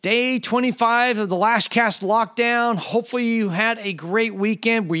Day 25 of the Lashcast lockdown. Hopefully you had a great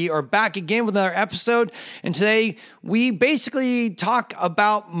weekend. We are back again with another episode. And today we basically talk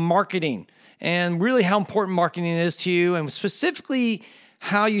about marketing and really how important marketing is to you, and specifically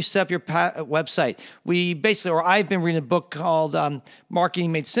how you set up your website. I've been reading a book called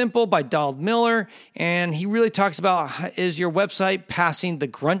Marketing Made Simple by Donald Miller, and he really talks about, is your website passing the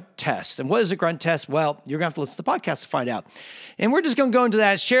grunt test? And what is a grunt test? Well, you're going to have to listen to the podcast to find out. And we're just going to go into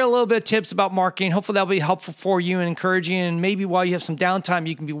that, share a little bit of tips about marketing. Hopefully that'll be helpful for you and encouraging, and maybe while you have some downtime,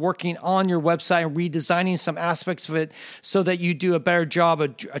 you can be working on your website and redesigning some aspects of it so that you do a better job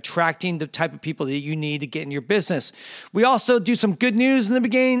of attracting the type of people that you need to get in your business. We also do some good news in the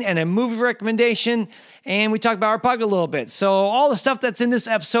beginning and a movie recommendation, and we talk about our podcast a little bit. So all the stuff that's in this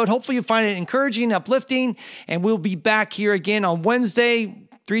episode, hopefully you find it encouraging, uplifting, and we'll be back here again on Wednesday,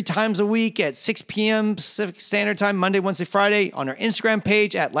 3 times a week at 6 p.m. Pacific Standard Time, Monday, Wednesday, Friday, on our Instagram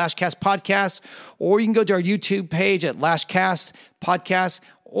page at Lashcast Podcast, or you can go to our YouTube page at Lashcast Podcast,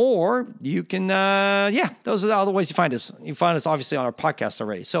 or you can, those are all the ways you find us. You find us obviously on our podcast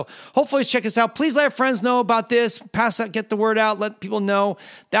already. So hopefully check us out. Please let your friends know about this. Pass that, get the word out, let people know.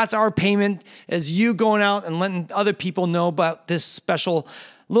 That's our payment, is you going out and letting other people know about this special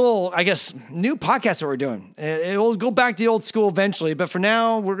little, new podcast that we're doing. It'll go back to the old school eventually, but for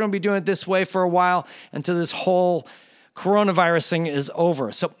now, we're going to be doing it this way for a while until this whole coronavirus thing is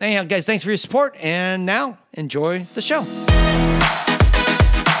over. So anyhow, guys, thanks for your support, and now enjoy the show.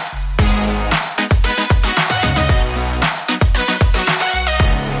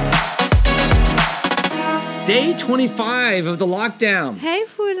 Day 25 of the lockdown. Hey,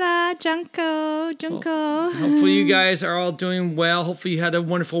 Fula, Junko. Well, hopefully you guys are all doing well. Hopefully you had a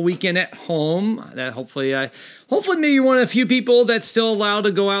wonderful weekend at home. Hopefully maybe you're one of the few people that's still allowed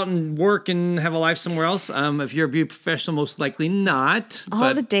to go out and work and have a life somewhere else. If you're a beauty professional, most likely not.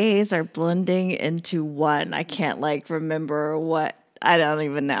 All the days are blending into one. I can't remember what. I don't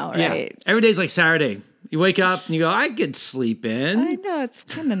even know, right? Yeah. Every day's like Saturday. You wake up and you go, I could sleep in. I know, it's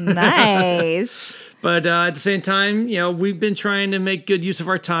kind of nice. But at the same time, we've been trying to make good use of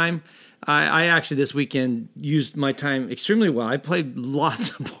our time. I actually this weekend used my time extremely well. I played lots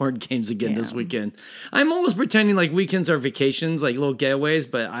of board games again this weekend. I'm almost pretending like weekends are vacations, like little getaways,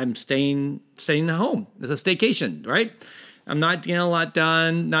 but I'm staying at home. It's a staycation, right? I'm not getting a lot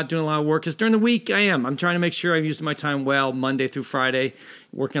done, not doing a lot of work. Because during the week, I am. I'm trying to make sure I'm using my time well, Monday through Friday,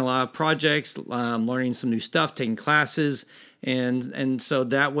 working a lot of projects, learning some new stuff, taking classes. And so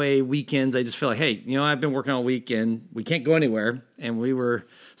that way, weekends, I just feel like, hey, I've been working all week and we can't go anywhere. And we were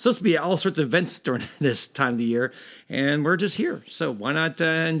supposed to be at all sorts of events during this time of the year, and we're just here. So why not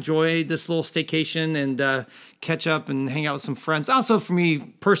enjoy this little staycation and catch up and hang out with some friends? Also, for me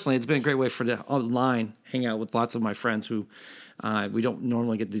personally, it's been a great way to online hang out with lots of my friends who we don't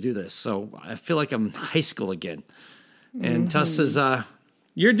normally get to do this. So I feel like I'm in high school again. And Tuss is...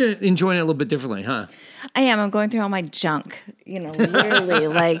 You're enjoying it a little bit differently, huh? I am. I'm going through all my junk, literally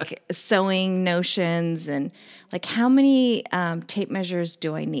like sewing notions and like how many tape measures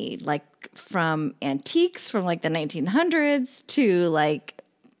do I need? Like from antiques from like the 1900s to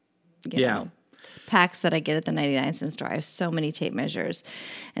packs that I get at the 99-cent store. I have so many tape measures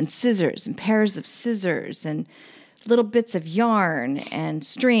and scissors and pairs of scissors and little bits of yarn and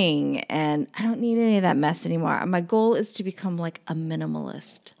string, and I don't need any of that mess anymore. My goal is to become like a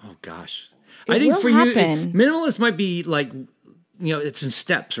minimalist. Oh gosh. I think for you, minimalist might be like, it's in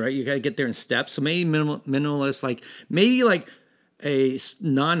steps, right? You got to get there in steps. So maybe minimalist, maybe a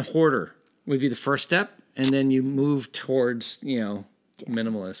non-hoarder would be the first step, and then you move towards,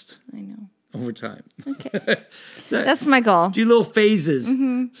 minimalist. I know. Over time. Okay. That's my goal. Do little phases.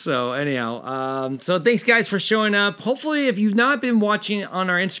 Mm-hmm. So anyhow, so thanks guys for showing up. Hopefully if you've not been watching on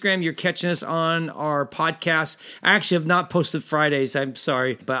our Instagram, you're catching us on our podcast. I actually have not posted Fridays. I'm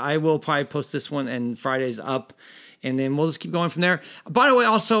sorry, but I will probably post this one and Fridays up. And then we'll just keep going from there. By the way,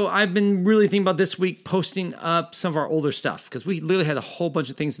 also, I've been really thinking about this week posting up some of our older stuff because we literally had a whole bunch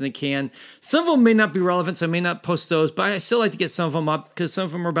of things in the can. Some of them may not be relevant, so I may not post those, but I still like to get some of them up because some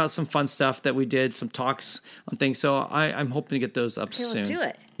of them are about some fun stuff that we did, some talks on things. So I'm hoping to get those up soon. Let's do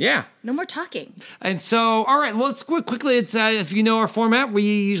it. Yeah. No more talking. And so, all right, well, let's go quickly. It's if you know our format, we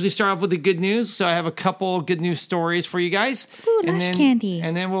usually start off with the good news. So I have a couple good news stories for you guys. Ooh, Lush candy.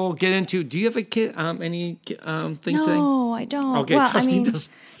 And then we'll get into, do you have any thing today? No, I don't. Okay, Tusney does.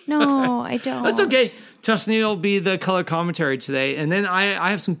 No, I don't. That's okay. Tusney will be the color commentary today. And then I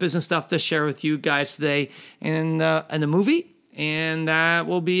have some business stuff to share with you guys today and the movie. And that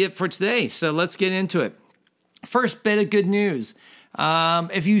will be it for today. So let's get into it. First bit of good news.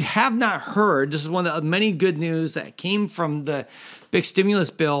 If you have not heard, this is one of the many good news that came from the big stimulus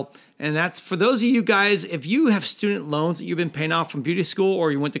bill. And that's for those of you guys, if you have student loans that you've been paying off from beauty school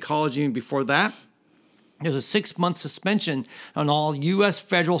or you went to college even before that, there's a 6-month suspension on all U.S.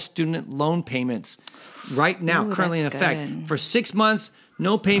 federal student loan payments right now, currently in effect. For 6 months,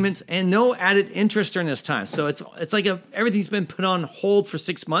 no payments and no added interest during this time. So it's like everything's been put on hold for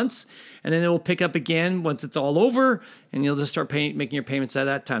 6 months, and then it will pick up again once it's all over, and you'll just start making your payments at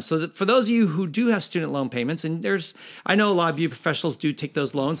that time. So for those of you who do have student loan payments, and I know a lot of you professionals do take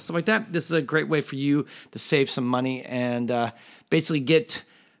those loans, stuff like that, this is a great way for you to save some money and basically get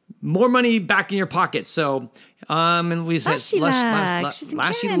more money back in your pocket. So, and we said, Lassie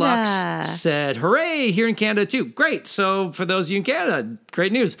Lux said, hooray, here in Canada too. Great. So for those of you in Canada,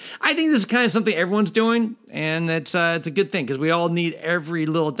 great news. I think this is kind of something everyone's doing, and it's a good thing because we all need every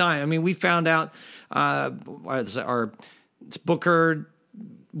little dime. I mean, we found out our Booker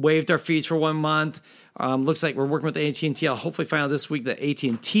waived our fees for 1 month. Looks like we're working with AT&T. I'll hopefully find out this week that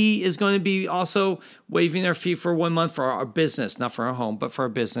AT&T is going to be also waiving their fee for 1 month for our business, not for our home, but for our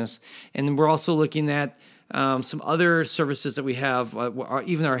business. And then we're also looking at some other services that we have.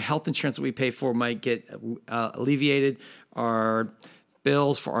 Even our health insurance that we pay for might get alleviated. Our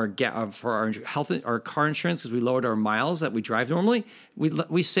bills for our health, our car insurance, because we lowered our miles that we drive normally.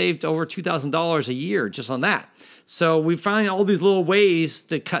 We saved over $2,000 a year just on that. So we find all these little ways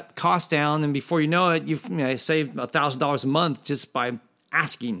to cut costs down, and before you know it, you've saved $1,000 a month just by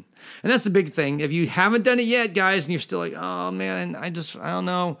asking. And that's the big thing. If you haven't done it yet, guys, and you're still like, oh man, I don't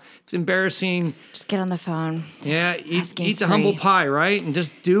know, it's embarrassing. Just get on the phone. Yeah, eat the humble pie, right? And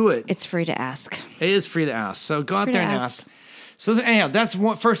just do it. It's free to ask. It is free to ask. So go out there and ask. So anyhow, that's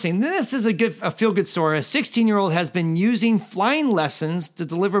one first thing. This is a feel-good story. A 16-year-old has been using flying lessons to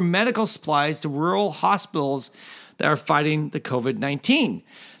deliver medical supplies to rural hospitals that are fighting the COVID-19.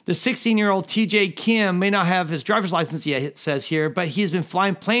 The 16-year-old TJ Kim may not have his driver's license yet, it says here, but he has been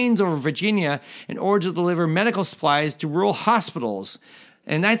flying planes over Virginia in order to deliver medical supplies to rural hospitals.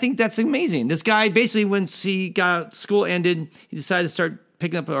 And I think that's amazing. This guy basically, once he got school ended, he decided to start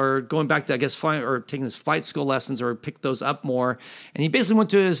picking up or going back to, I guess, flying or taking his flight school lessons or pick those up more. And he basically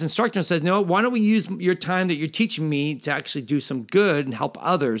went to his instructor and said, no, why don't we use your time that you're teaching me to actually do some good and help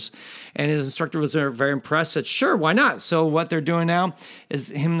others? And his instructor was very impressed, said, sure, why not? So what they're doing now is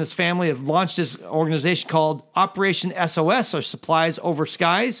him and his family have launched this organization called Operation SOS, or Supplies Over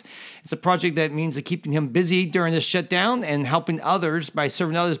Skies. It's a project that means keeping him busy during this shutdown and helping others by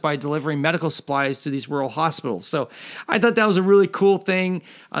serving others by delivering medical supplies to these rural hospitals. So I thought that was a really cool thing,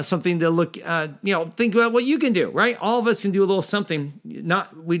 something to look, think about what you can do, right? All of us can do a little something.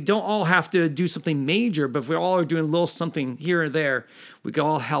 We don't all have to do something major, but if we all are doing a little something here or there, we can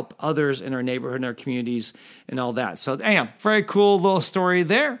all help others in our neighborhood and our communities and all that. So, very cool little story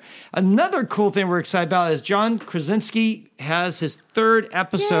there. Another cool thing we're excited about is John Krasinski has his 3rd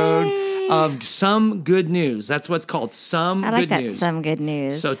episode of Some Good News. That's what it's called, Some Good News. I like that, Some Good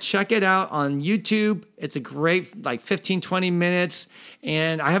News. So check it out on YouTube. It's a great, 15, 20 minutes.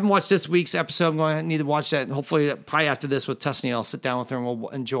 And I haven't watched this week's episode. I'm going to need to watch that. And hopefully, probably after this with Tusney, I'll sit down with her and we'll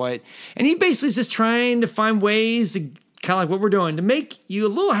enjoy it. And he basically is just trying to find ways to, kind of like what we're doing, to make you a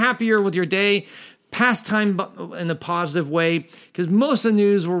little happier with your day, pass time in a positive way, because most of the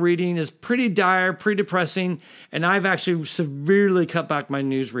news we're reading is pretty dire, pretty depressing, and I've actually severely cut back my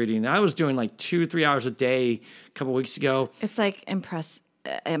news reading. I was doing 2 or 3 hours a day a couple weeks ago. It's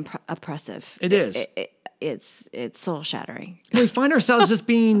oppressive. It is. It's soul shattering. We find ourselves just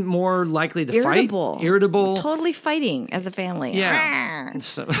being more likely to irritable. Irritable. Totally fighting as a family. Yeah.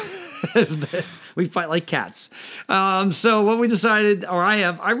 So we fight like cats. So what we decided,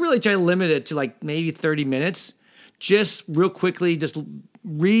 I really try to limit it to maybe 30 minutes. Just real quickly, just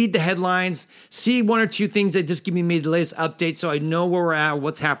read the headlines, see 1 or 2 things that just give me the latest update so I know where we're at,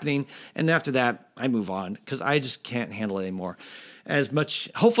 what's happening. And after that, I move on because I just can't handle it anymore as much.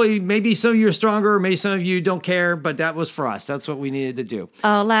 Hopefully, maybe some of you are stronger, maybe some of you don't care, but that was for us. That's what we needed to do.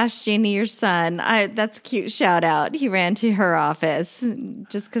 Oh, Lash Jeannie, your son, that's a cute shout out. He ran to her office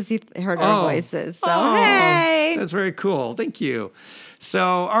just because he heard our voices. So, hey! That's very cool. Thank you.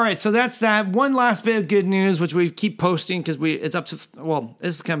 So, all right. So that's that. One last bit of good news, which we keep posting because it's up to,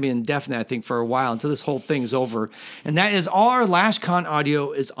 this is going to be indefinite, I think, for a while until this whole thing is over. And that is all our LashCon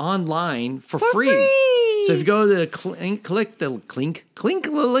audio is online for free. So if you go to click the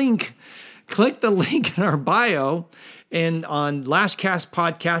link in our bio, and on Lastcast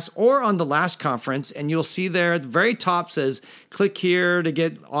podcast or on the Last Conference, and you'll see there at the very top says, click here to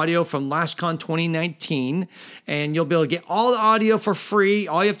get audio from LastCon 2019, and you'll be able to get all the audio for free.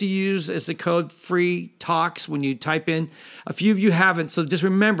 All you have to use is the code free talks when you type in. A few of you haven't, so just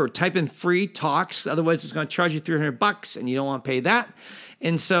remember, type in free talks. Otherwise, it's going to charge you $300, and you don't want to pay that.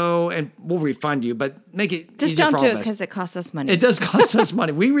 And we'll refund you, but make it just easier don't for all do of it us. because it costs us money. It does cost us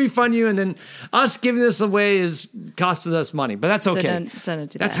money. We refund you, and then us giving this away is costing us money, but that's okay. So don't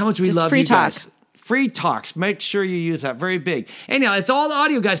do That's that. how much we Just love free you talk. guys. Free talks. Make sure you use that. Very big. Anyhow, it's all the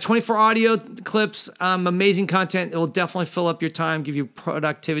audio, guys. 24 audio clips. Amazing content. It will definitely fill up your time, give you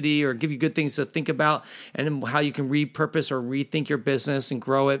productivity, or give you good things to think about, and how you can repurpose or rethink your business and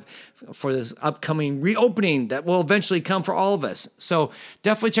grow it for this upcoming reopening that will eventually come for all of us. So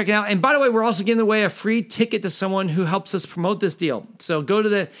definitely check it out. And by the way, we're also giving away a free ticket to someone who helps us promote this deal. So go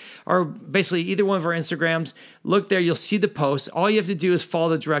to basically either one of our Instagrams. Look there. You'll see the post. All you have to do is follow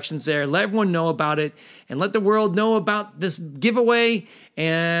the directions there. Let everyone know about it, and let the world know about this giveaway.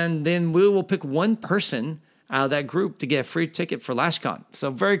 And then we will pick one person out of that group to get a free ticket for LashCon.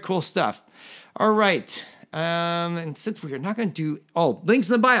 So very cool stuff. All right. And since we're not going to do, links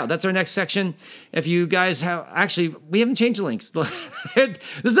in the bio, that's our next section. If you guys we haven't changed the links.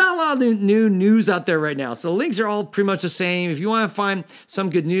 There's not a lot of new news out there right now. So the links are all pretty much the same. If you want to find some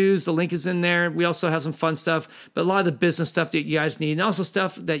good news, the link is in there. We also have some fun stuff, but a lot of the business stuff that you guys need, and also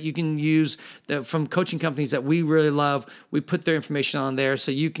stuff that you can use from coaching companies that we really love. We put their information on there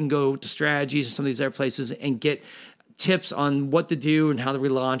so you can go to Strategies and some of these other places and get tips on what to do and how to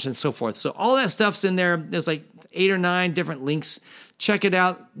relaunch and so forth. So all that stuff's in there. There's like 8 or 9 different links. Check it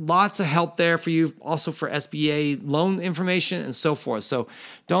out. Lots of help there for you, also for SBA loan information and so forth. So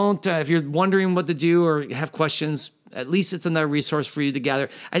don't, if you're wondering what to do or have questions, at least it's another resource for you to gather.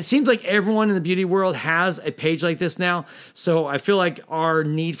 It seems like everyone in the beauty world has a page like this now. So I feel like our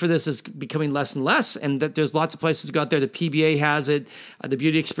need for this is becoming less and less, and that there's lots of places to go out there. The PBA has it, the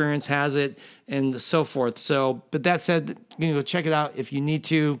Beauty Experience has it, and so forth. So, but that said, you can go check it out if you need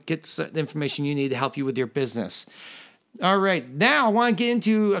to get the information you need to help you with your business. All right. Now I want to get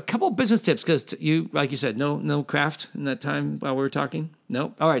into a couple of business tips because like you said, no craft in that time while we were talking.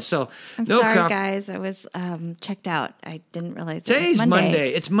 Nope. All right. So I'm no sorry, craft. guys. I was checked out. I didn't realize Today's it was Monday.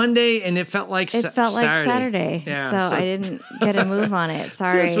 It's Monday, and it felt like Saturday. Yeah, so I didn't get a move on it.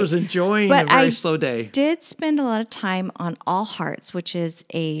 Sorry. Just was enjoying a very slow day. Did spend a lot of time on All Hearts, which is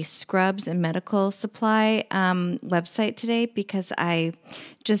a scrubs and medical supply website today, because I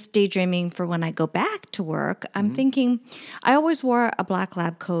just daydreaming for when I go back to work. I'm thinking I always wore a black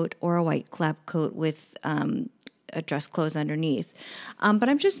lab coat or a white lab coat with a dress clothes underneath. But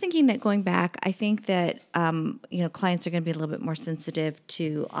I'm just thinking that going back, I think that, clients are going to be a little bit more sensitive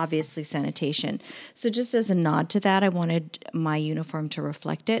to obviously sanitation. So just as a nod to that, I wanted my uniform to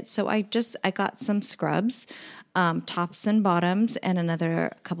reflect it. So I got some scrubs, tops and bottoms, and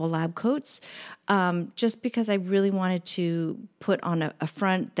another couple lab coats, just because I really wanted to put on a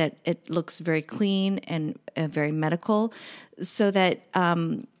front that it looks very clean and very medical, so that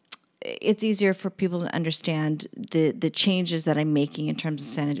it's easier for people to understand the changes that I'm making in terms of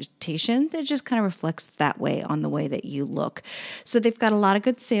sanitation. That just kind of reflects that way on the way that you look. So they've got a lot of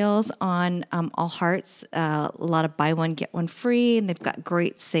good sales on All Hearts, a lot of buy one, get one free, and they've got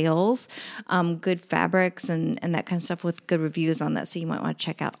great sales, good fabrics and that kind of stuff with good reviews on that. So you might want to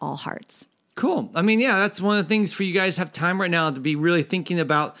check out All Hearts. Cool. I mean, yeah, that's one of the things for you guys to have time right now to be really thinking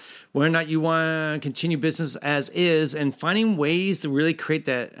about whether or not you want to continue business as is, and finding ways to really create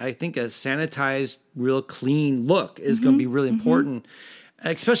that. I think a sanitized, real clean look is going to be really important,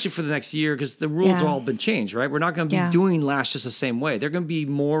 especially for the next year, because the rules have all been changed, right? We're not going to be doing Lash just the same way. There are going to be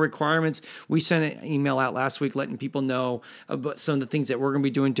more requirements. We sent an email out last week letting people know about some of the things that we're going to be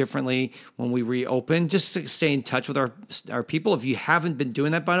doing differently when we reopen, just to stay in touch with our people. If you haven't been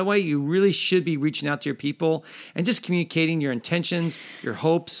doing that, by the way, you really should be reaching out to your people and just communicating your intentions, your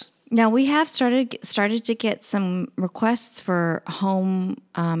hopes. Now we have started to get some requests for home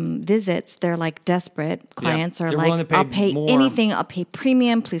visits. They're like desperate. Clients are like, I'll pay anything. I'll pay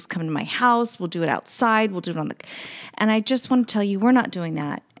premium. Please come to my house. We'll do it outside. We'll do it and I just want to tell you, we're not doing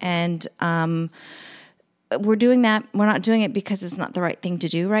that. And we're doing that. We're not doing it because it's not the right thing to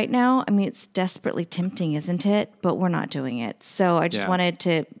do right now. I mean, it's desperately tempting, isn't it? But we're not doing it. So I just wanted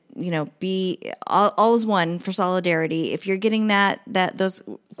to, be all is one for solidarity. If you're getting those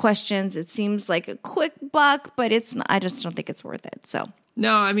questions, it seems like a quick buck, but it's not, I just don't think it's worth it. So.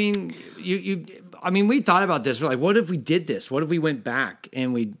 No, I mean, we thought about this. We're like, what if we did this? What if we went back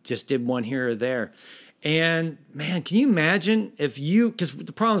and we just did one here or there? And man, can you imagine if because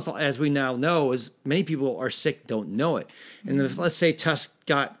the problem, as we now know, is many people are sick, don't know it. And if, let's say Tusk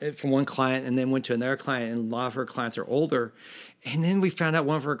got it from one client and then went to another client, and a lot of her clients are older. And then we found out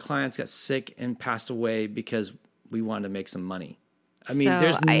one of her clients got sick and passed away because we wanted to make some money. I mean,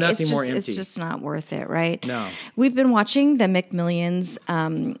 there's nothing more empty. It's just not worth it, right? No. We've been watching the McMillions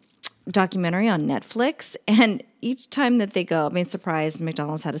documentary on Netflix, and each time that they go, I mean, surprise,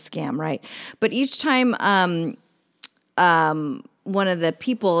 McDonald's had a scam, right? But each time one of the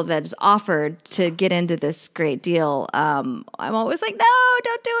people that's offered to get into this great deal, I'm always like, no,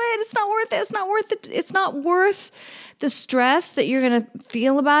 don't do it. It's not worth it. It's not worth it. It's not worth the stress that you're going to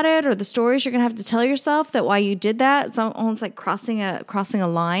feel about it, or the stories you're going to have to tell yourself that why you did that. It's almost like crossing a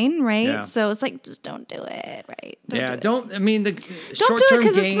line, right? Yeah. So it's like, just don't do it, right? Don't do it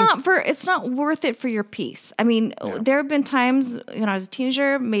because it's not worth it for your peace. I mean, there have been times, I was a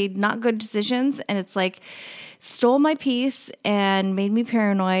teenager, made not good decisions, and it's like stole my peace and made me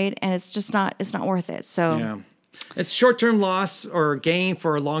paranoid, and it's not worth it. So yeah. It's short-term loss or gain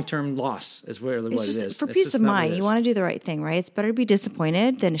for a long-term loss is really what it is. For peace of mind, you want to do the right thing, right? It's better to be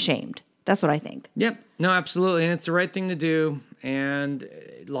disappointed than ashamed. That's what I think. Yep. No, absolutely. And it's the right thing to do. And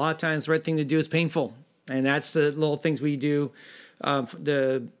a lot of times the right thing to do is painful. And that's the little things we do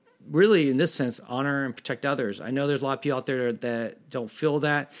really, in this sense, honor and protect others. I know there's a lot of people out there that don't feel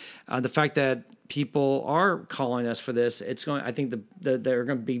that. The fact that people are calling us for this, I think they're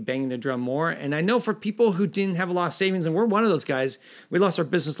going to be banging the drum more. And I know for people who didn't have a lot of savings, and we're one of those guys, we lost our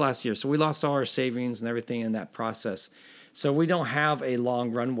business last year. So we lost all our savings and everything in that process. So we don't have a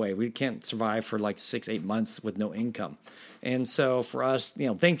long runway. We can't survive for like 6-8 months with no income. And so for us,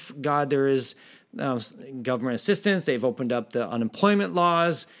 thank God there is government assistance. They've opened up the unemployment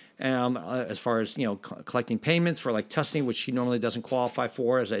laws as far as collecting payments for like testing, which he normally doesn't qualify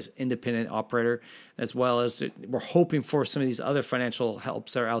for as an independent operator, as well as we're hoping for some of these other financial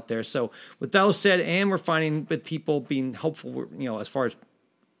helps that are out there. So with those said, and we're finding with people being helpful, as far as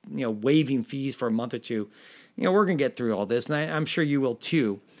waiving fees for a month or two, we're gonna get through all this, and I'm sure you will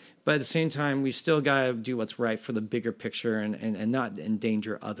too. But at the same time, we still got to do what's right for the bigger picture and not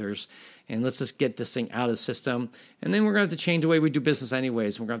endanger others. And let's just get this thing out of the system. And then we're going to have to change the way we do business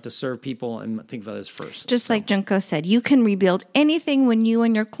anyways. We're going to have to serve people and think of others first. Just like Junko said, you can rebuild anything when you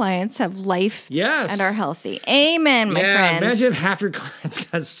and your clients have life and are healthy. Amen, my friend. Imagine if half your clients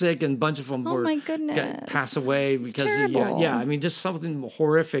got sick and a bunch of them pass away because of I mean, just something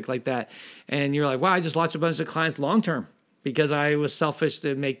horrific like that. And you're like, wow, I just lost a bunch of clients long term because I was selfish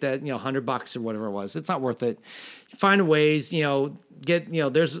to make that, $100 or whatever it was. It's not worth it. Find ways,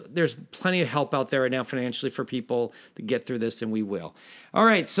 there's plenty of help out there right now financially for people to get through this, and we will. All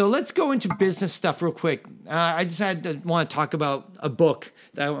right, so let's go into business stuff real quick. I just want to talk about a book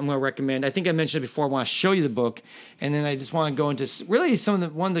that I'm going to recommend. I think I mentioned it before. I want to show you the book, and then I just want to go into really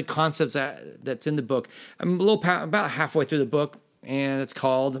one of the concepts that's in the book. I'm about halfway through the book, and it's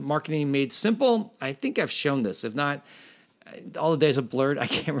called Marketing Made Simple. I think I've shown this. If not, all the days are blurred. I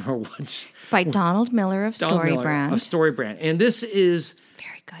can't remember what. It's by Donald Miller of StoryBrand. Of StoryBrand. And this is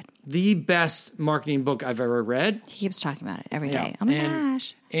very good. The best marketing book I've ever read. He keeps talking about it every day. Oh my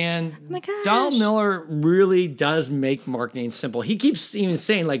gosh. And Donald Miller really does make marketing simple. He keeps even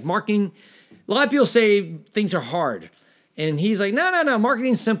saying, like, marketing, a lot of people say things are hard. And he's like, no,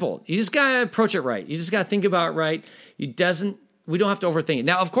 marketing's simple. You just got to approach it right. You just got to think about it right. We don't have to overthink it.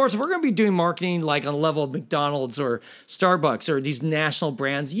 Now, of course, if we're going to be doing marketing like on the level of McDonald's or Starbucks or these national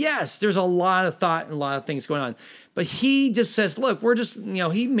brands, yes, there's a lot of thought and a lot of things going on. But he just says, look, we're just,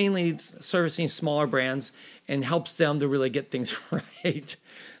 he mainly servicing smaller brands and helps them to really get things right.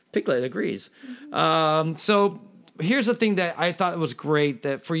 Piglet agrees. So here's the thing that I thought was great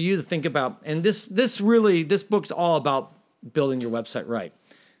that for you to think about. And this book's all about building your website right.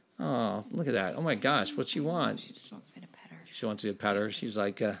 Oh, look at that. Oh my gosh, what's she want? She just wants me to pet her. She wants you to pet her. She's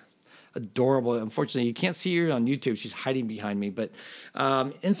like adorable. Unfortunately, you can't see her on YouTube. She's hiding behind me. But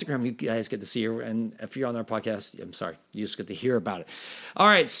Instagram, you guys get to see her. And if you're on our podcast, I'm sorry, you just get to hear about it. All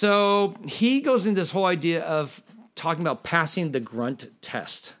right. So he goes into this whole idea of talking about passing the grunt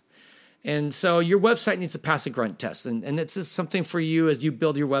test. And so your website needs to pass a grunt test. And it's just something for you as you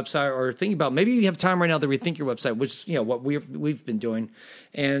build your website or think about, maybe you have time right now to rethink your website, which is, what we've been doing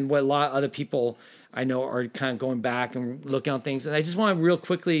and what a lot of other people I know are kind of going back and looking on things. And I just want to real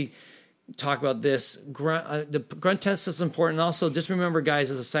quickly talk about this. The grunt test is important. Also, just remember,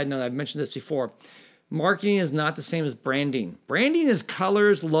 guys, as a side note, I've mentioned this before, marketing is not the same as branding. Branding is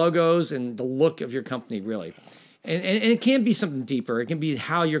colors, logos, and the look of your company, really. And it can be something deeper. It can be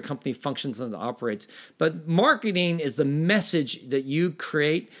how your company functions and operates. But marketing is the message that you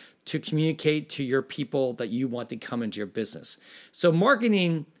create to communicate to your people that you want to come into your business. So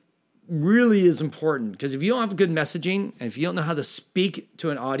marketing really is important, because if you don't have good messaging and if you don't know how to speak to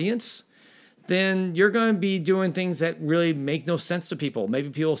an audience, then you're going to be doing things that really make no sense to people. Maybe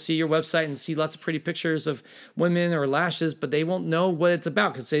people see your website and see lots of pretty pictures of women or lashes, but they won't know what it's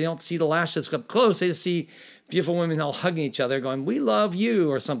about because they don't see the lashes up close. They just see beautiful women all hugging each other going, "We love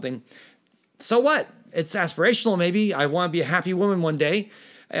you," or something. So what? It's aspirational maybe. I want to be a happy woman one day.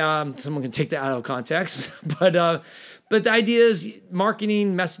 Someone can take that out of context. But the idea is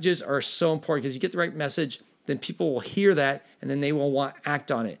marketing messages are so important, because you get the right message, then people will hear that and then they will want to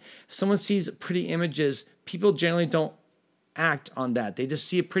act on it. If someone sees pretty images, people generally don't act on that. They just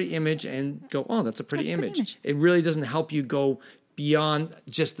see a pretty image and go, "Oh, that's a pretty image." It really doesn't help you go beyond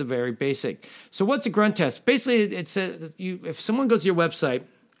just the very basic. So what's a grunt test? Basically, it says if someone goes to your website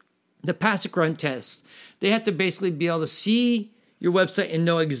to pass a grunt test, they have to basically be able to see your website and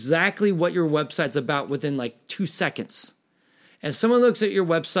know exactly what your website's about within like 2 seconds. And if someone looks at your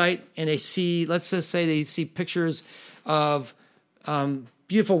website and they see, let's just say they see pictures of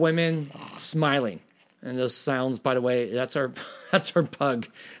beautiful women smiling. And those sounds, by the way, that's our pug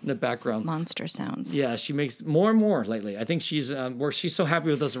in the background. Monster sounds. Yeah, she makes more and more lately. I think she's so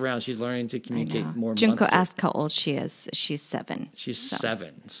happy with us around. She's learning to communicate more. Junko asked how old she is. She's 7. She's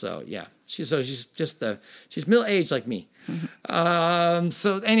 7. So yeah, she's middle aged like me. Mm-hmm.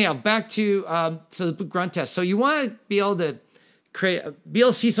 So anyhow, back to the grunt test. So you want to be able to be able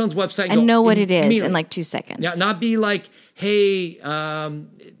to see someone's website and know what it is in like 2 seconds. Yeah, not be like, "Hey,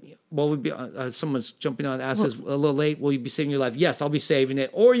 what would be someone's jumping on, asks us a little late, will you be saving your life?" Yes, I'll be saving it.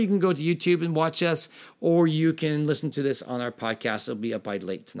 Or you can go to YouTube and watch us, or you can listen to this on our podcast. It'll be up by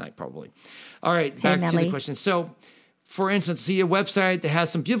late tonight, probably. All right, back to the question. So, for instance, see a website that has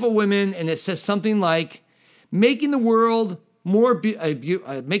some beautiful women, and it says something like, making the world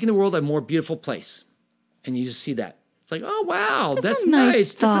a more beautiful place. And you just see that. It's like, oh, wow, that's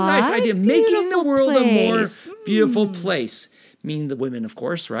nice. That's a nice idea. Making the world a more beautiful place. Meaning the women, of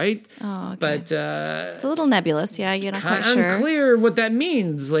course, right? Oh, okay. But it's a little nebulous. Yeah, you're not quite sure. Unclear what that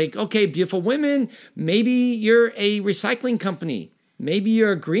means. Like, okay, beautiful women. Maybe you're a recycling company. Maybe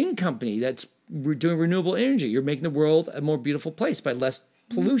you're a green company that's doing renewable energy. You're making the world a more beautiful place by less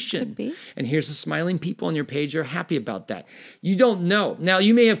pollution. Could be. And here's the smiling people on your page. You're happy about that. You don't know. Now,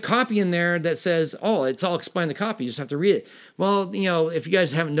 you may have copy in there that says, "Oh, it's all explained in the copy. You just have to read it." Well, if you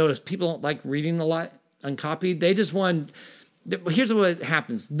guys haven't noticed, people don't like reading a lot uncopied. They just want... Here's what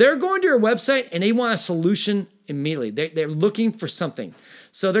happens. They're going to your website and they want a solution immediately. They're looking for something.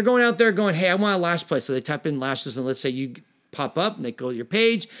 So they're going out there going, "Hey, I want a lash place." So they type in lashes, and let's say you pop up and they go to your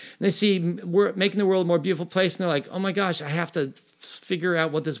page and they see we're making the world a more beautiful place. And they're like, "Oh my gosh, I have to figure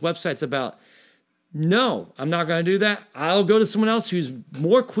out what this website's about." No, I'm not going to do that. I'll go to someone else who's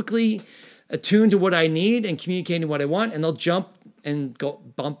more quickly attuned to what I need and communicating what I want, and they'll jump and go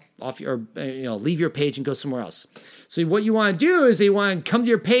bump off leave your page and go somewhere else. So what you want to do is they want to come to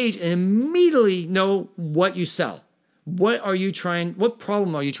your page and immediately know what you sell. What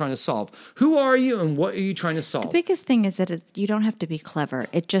problem are you trying to solve? Who are you and what are you trying to solve? The biggest thing is that you don't have to be clever.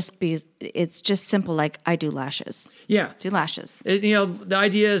 It's just simple, like, I do lashes. Yeah. Do lashes. The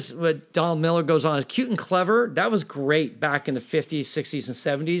idea is what Donald Miller goes on is cute and clever. That was great back in the 50s, 60s,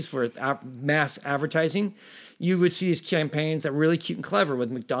 and 70s for mass advertising. You would see these campaigns that were really cute and clever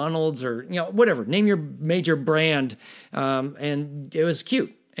with McDonald's or, whatever. Name your major brand, and it was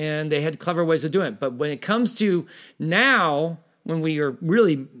cute. And they had clever ways of doing it. But when it comes to now, when we are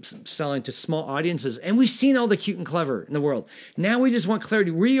really selling to small audiences, and we've seen all the cute and clever in the world, now we just want clarity.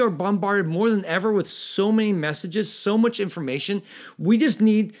 We are bombarded more than ever with so many messages, so much information. We just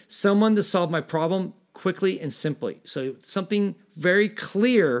need someone to solve my problem quickly and simply. So something very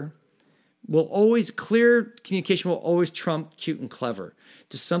clear clear communication will always trump cute and clever.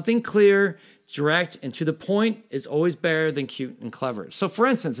 Just something clear, direct, and to the point is always better than cute and clever. So for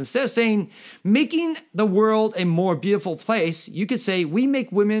instance, instead of saying, making the world a more beautiful place, you could say, we make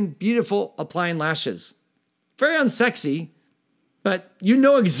women beautiful applying lashes. Very unsexy, but you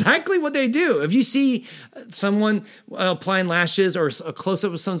know exactly what they do. If you see someone applying lashes or a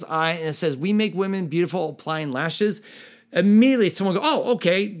close-up of someone's eye and it says, we make women beautiful applying lashes, immediately someone will go, oh,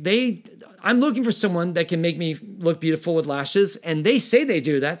 okay, I'm looking for someone that can make me look beautiful with lashes, and they say they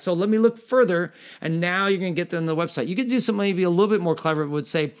do that, so let me look further, and now you're going to get them on the website. You could do something maybe a little bit more clever. It would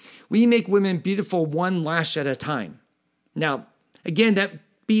say, we make women beautiful one lash at a time. Now, again, that'd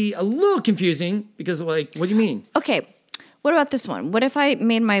be a little confusing because, like, what do you mean? Okay, what about this one? What if I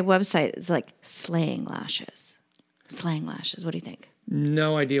made my website is like slaying lashes? Slaying lashes, what do you think?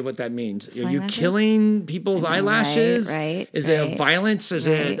 No idea what that means. Are Slang you lashes? killing people's eyelashes? right, Is it a right, violence? Is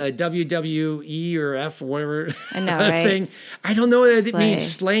it right. a WWE or F or whatever I know, right? thing? I don't know what it Slay.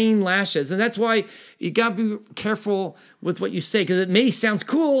 means, slaying lashes. And that's why you got to be careful with what you say, because it may sounds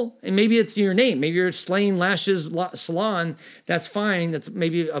cool, and maybe it's your name. Maybe you're Slaying Lashes Salon. That's fine. That's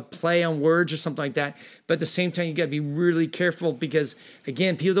maybe a play on words or something like that. But at the same time, you got to be really careful because,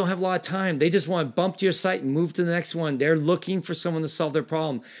 again, people don't have a lot of time. They just want to bump to your site and move to the next one. They're looking for someone to solve their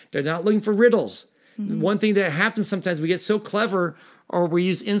problem. They're not looking for riddles. One thing that happens sometimes, we get so clever, or we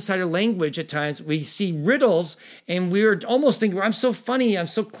use insider language at times. We see riddles and we're almost thinking, I'm so funny, I'm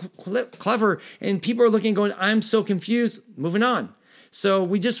so clever. And people are looking going, I'm so confused, moving on. So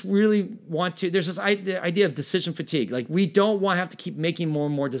we just really want to, there's this idea of decision fatigue. Like we don't want to have to keep making more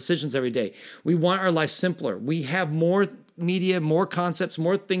and more decisions every day. We want our life simpler. We have more media, more concepts,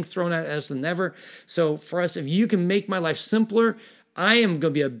 more things thrown at us than ever. So for us, if you can make my life simpler, I am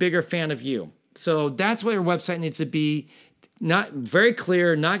going to be a bigger fan of you. So that's what your website needs to be. Not very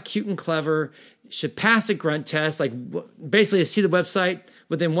clear, not cute and clever. Should pass a grunt test. Like basically, to see the website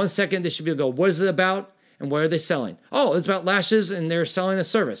within 1 second, they should be able to go, what is it about and what are they selling? Oh, it's about lashes, and they're selling a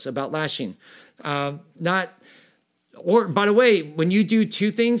service about lashing. Or by the way, when you do two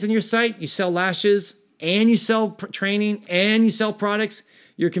things on your site, you sell lashes and you sell training and you sell products.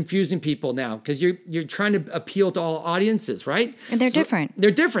 You're confusing people now because you're trying to appeal to all audiences, right? And they're different. They're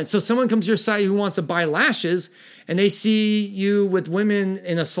different. So someone comes to your site who wants to buy lashes and they see you with women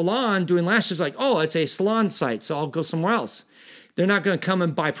in a salon doing lashes, like, oh, it's a salon site, so I'll go somewhere else. They're not going to come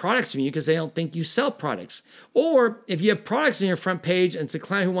and buy products from you because they don't think you sell products. Or if you have products on your front page and it's a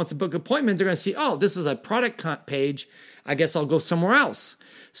client who wants to book appointments, they're going to see, oh, this is a product page. I guess I'll go somewhere else.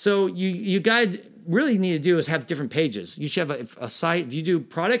 So you guys really need to do is have different pages. You should have a site. If you do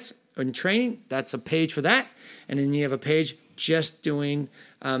products and training, that's a page for that. And then you have a page just doing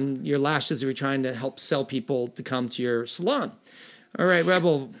your lashes if you're trying to help sell people to come to your salon. All right,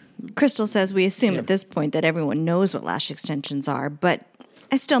 Rebel. Crystal says we assume at this point that everyone knows what lash extensions are, but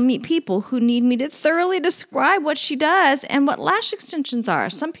I still meet people who need me to thoroughly describe what she does and what lash extensions are.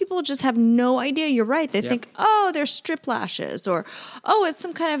 Some people just have no idea. You're right. They think, oh, they're strip lashes, or oh, it's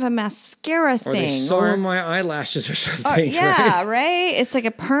some kind of a mascara thing. Or they sew my eyelashes or something. Yeah, right? It's like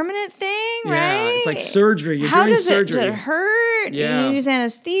a permanent thing, right? Yeah, it's like surgery. You're How doing does surgery. Does it hurt? Yeah. You use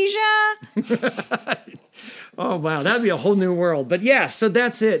anesthesia? Oh, wow. That'd be a whole new world. But yeah, so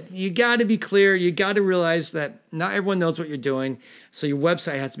that's it. You got to be clear. You got to realize that not everyone knows what you're doing. So your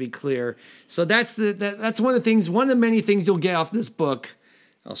website has to be clear. So that's one of the things, one of the many things you'll get off this book.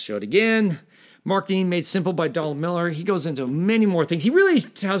 I'll show it again. Marketing Made Simple by Donald Miller. He goes into many more things. He really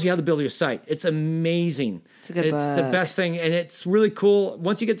tells you how to build your site. It's amazing. It's a good book. It's the best thing. And it's really cool.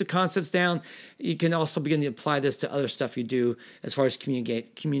 Once you get the concepts down, you can also begin to apply this to other stuff you do as far as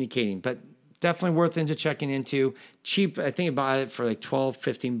communicating. But definitely worth checking into. Cheap, I think about it for like $12,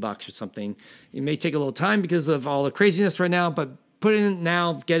 $15 or something. It may take a little time because of all the craziness right now, but put it in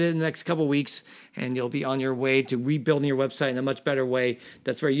now, get it in the next couple of weeks, and you'll be on your way to rebuilding your website in a much better way.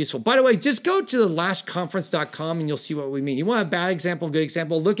 That's very useful. By the way, just go to the lashconference.com and you'll see what we mean. You want a bad example, good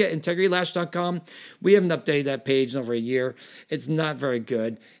example, look at integritylash.com. We haven't updated that page in over a year. It's not very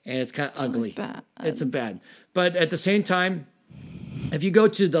good, and it's kind of ugly. bad. It's bad. But at the same time, if you go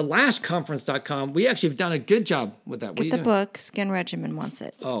to the lashconference.com, we actually have done a good job with that. Get the book. Skin Regimen wants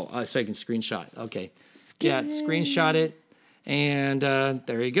it. Oh, so I can screenshot. Okay. Yeah, screenshot it. And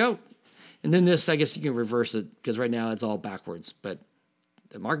there you go. And then this, I guess you can reverse it because right now it's all backwards. But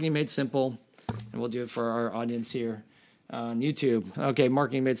the Marketing Made Simple, and we'll do it for our audience here on YouTube. Okay,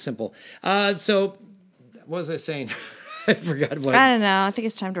 Marketing Made Simple. So what was I saying? I forgot what. I don't know. I think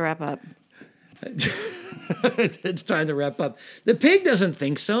it's time to wrap up. It's time to wrap up. The pig doesn't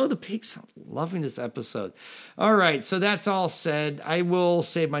think so. The pig's loving this episode. All right, so that's all said. I will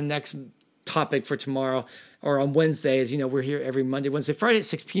save my next topic for tomorrow or on Wednesday. As you know, we're here every Monday, Wednesday, Friday at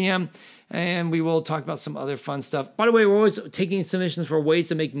 6 p.m. And we will talk about some other fun stuff. By the way, we're always taking submissions for ways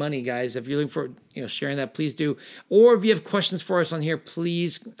to make money, guys. If you're looking for sharing that, please do. Or if you have questions for us on here,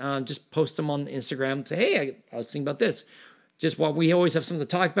 please just post them on Instagram. Say, hey, I was thinking about this. Just while we always have something to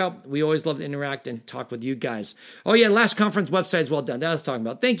talk about, we always love to interact and talk with you guys. Oh, yeah, Lash Conference website is well done. That I was talking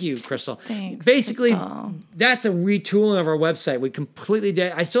about. Thank you, Crystal. Thanks, Basically, Crystal. That's a retooling of our website. We completely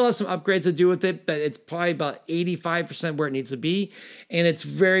did. I still have some upgrades to do with it, but it's probably about 85% where it needs to be. And it's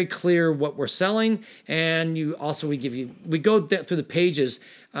very clear what we're selling. And we go through the pages.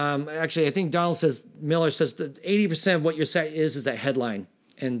 Actually, I think Miller says that 80% of what your site is that headline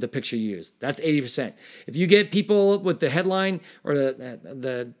and the picture you use. That's 80%. If you get people with the headline or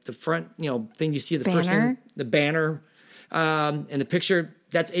the front, thing you see the Banner. first thing, the banner, and the picture,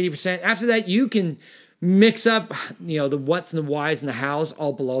 that's 80%. After that, you can mix up, the what's and the whys and the hows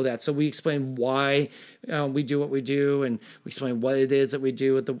all below that. So we explain why we do what we do, and we explain what it is that we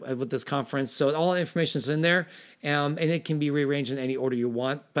do with this conference. So all the information is in there, and it can be rearranged in any order you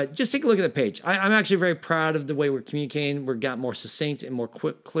want. But just take a look at the page. I'm actually very proud of the way we're communicating. We've got more succinct and more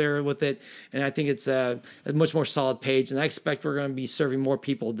clear with it, and I think it's a much more solid page. And I expect we're going to be serving more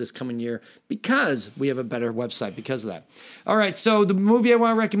people this coming year because we have a better website because of that. All right, so the movie I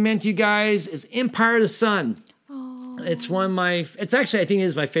want to recommend to you guys is Empire of the Sun. It's it's actually, I think it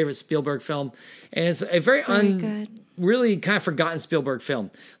is my favorite Spielberg film. And it's a very really kind of forgotten Spielberg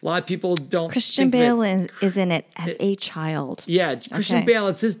film. A lot of people don't. Christian Bale is in it as a child. Yeah, Christian Bale.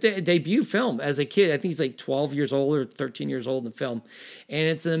 It's his debut film as a kid. I think he's like 12 years old or 13 years old in the film. And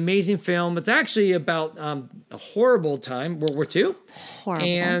it's an amazing film. It's actually about a horrible time, World War II. Horrible.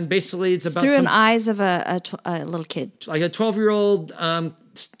 And basically it's about through the eyes of a little kid. Like a 12-year-old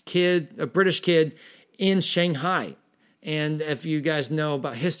kid, a British kid in Shanghai. And if you guys know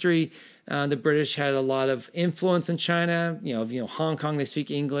about history, the British had a lot of influence in China. Hong Kong, they speak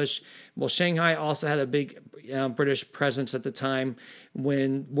English. Well, Shanghai also had a big British presence at the time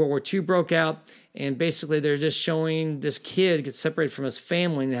when World War II broke out. And basically, they're just showing this kid gets separated from his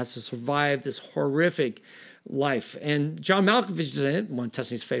family and has to survive this horrific life. And John Malkovich is in it, one of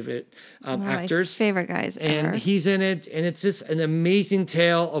Tessie's favorite actors. My favorite guys and ever. He's in it. And it's just an amazing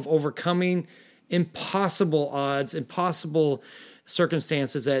tale of overcoming impossible odds, impossible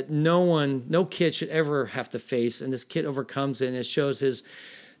circumstances that no kid should ever have to face. And this kid overcomes it, and it shows his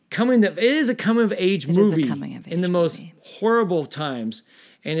it is a coming of age movie in the most horrible of times.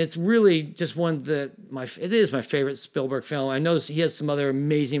 And it's really just it is my favorite Spielberg film. I know he has some other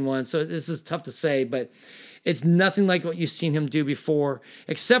amazing ones, so this is tough to say, but it's nothing like what you've seen him do before,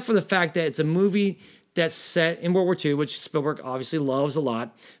 except for the fact that it's a movie that's set in World War II, which Spielberg obviously loves a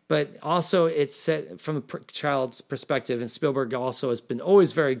lot, but also it's set from a child's perspective. And Spielberg also has been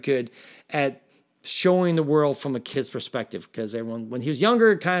always very good at showing the world from a kid's perspective, because everyone, when he was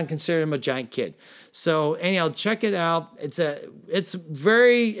younger, kind of considered him a giant kid. So anyhow, check it out. It's a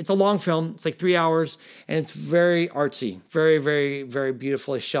long film. It's like 3 hours, and it's very artsy, very, very, very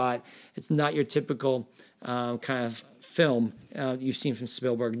beautifully shot. It's not your typical kind of film you've seen from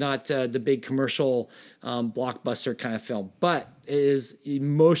Spielberg, not the big commercial blockbuster kind of film, but it is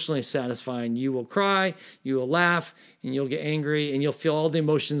emotionally satisfying. You will cry, you will laugh, and you'll get angry, and you'll feel all the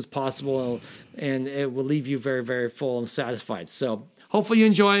emotions possible, and it will leave you very, very full and satisfied. So hopefully you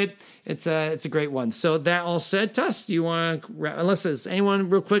enjoy it. It's a great one. So that all said, Tuss, do you want to, unless there's anyone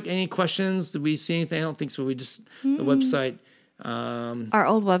real quick, any questions? Did we see anything? I don't think so. We just, the website. Our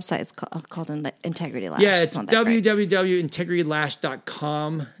old website is called Integrity Lash. Yeah, it's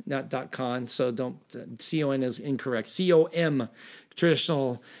www.integritylash.com, not .com. So don't, C-O-N is incorrect. C-O-M,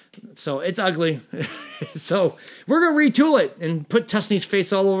 traditional. So it's ugly. So we're going to retool it and put Tusney's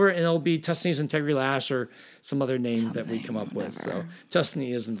face all over it, and it'll be Tusney's Integrity Lash or some other name that we come up with. So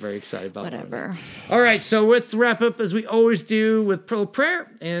Tusney isn't very excited about whatever. All right, so let's wrap up as we always do with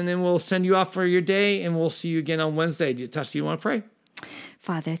prayer, and then we'll send you off for your day, and we'll see you again on Wednesday. Tuss, do you want to pray?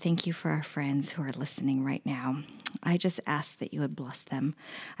 Father, thank you for our friends who are listening right now. I just ask that you would bless them.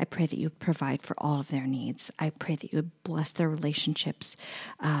 I pray that you would provide for all of their needs. I pray that you would bless their relationships.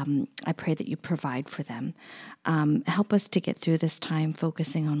 I pray that you provide for them. Help us to get through this time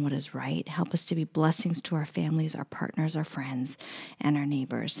focusing on what is right. Help us to be blessings to our families, our partners, our friends, and our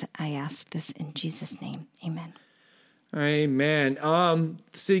neighbors. I ask this in Jesus' name. Amen. Amen.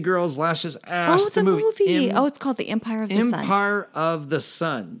 City Girls Lashes asked. Oh, the movie. It's called The Empire of the Sun. Empire of the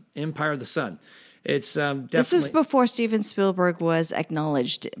Sun. Empire of the Sun. It's definitely. This is before Steven Spielberg was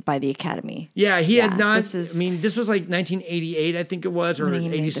acknowledged by the Academy. Yeah, he had not. This was like 1988, I think it was, or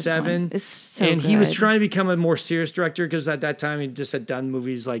 87. It's so and good. he was trying to become a more serious director because at that time he just had done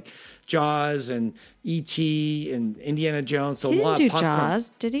movies like Jaws and E.T. and Indiana Jones. So He a lot didn't of do popcorn. Jaws,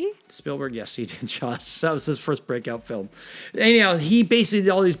 did he? Spielberg, yes, he did Jaws. That was his first breakout film. Anyhow, he basically did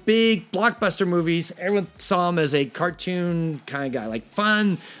all these big blockbuster movies. Everyone saw him as a cartoon kind of guy, like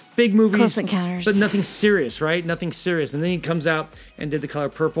fun, big movies. Close Encounters. But nothing serious, right? Nothing serious. And then he comes out and did The Color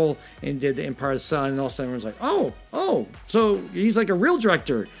Purple and did The Empire of the Sun. And all of a sudden everyone's like, oh, so he's like a real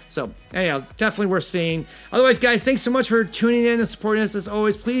director. So anyhow, definitely worth seeing. Otherwise, guys, thanks so much for tuning in and supporting us. As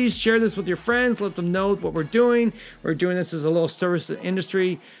always, please share this with your friends. Let them know what we're doing. We're doing this as a little service to the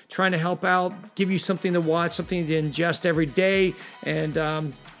industry, trying to help out, give you something to watch, something to ingest every day. And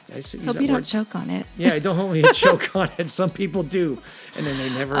hope you don't choke on it. Yeah, don't hold me to choke on it. Some people do, and then they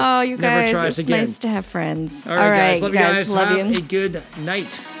never. Oh, you guys, never try us it's again. nice to have friends. All right, guys, love you guys. Have a good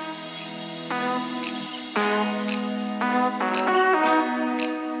night.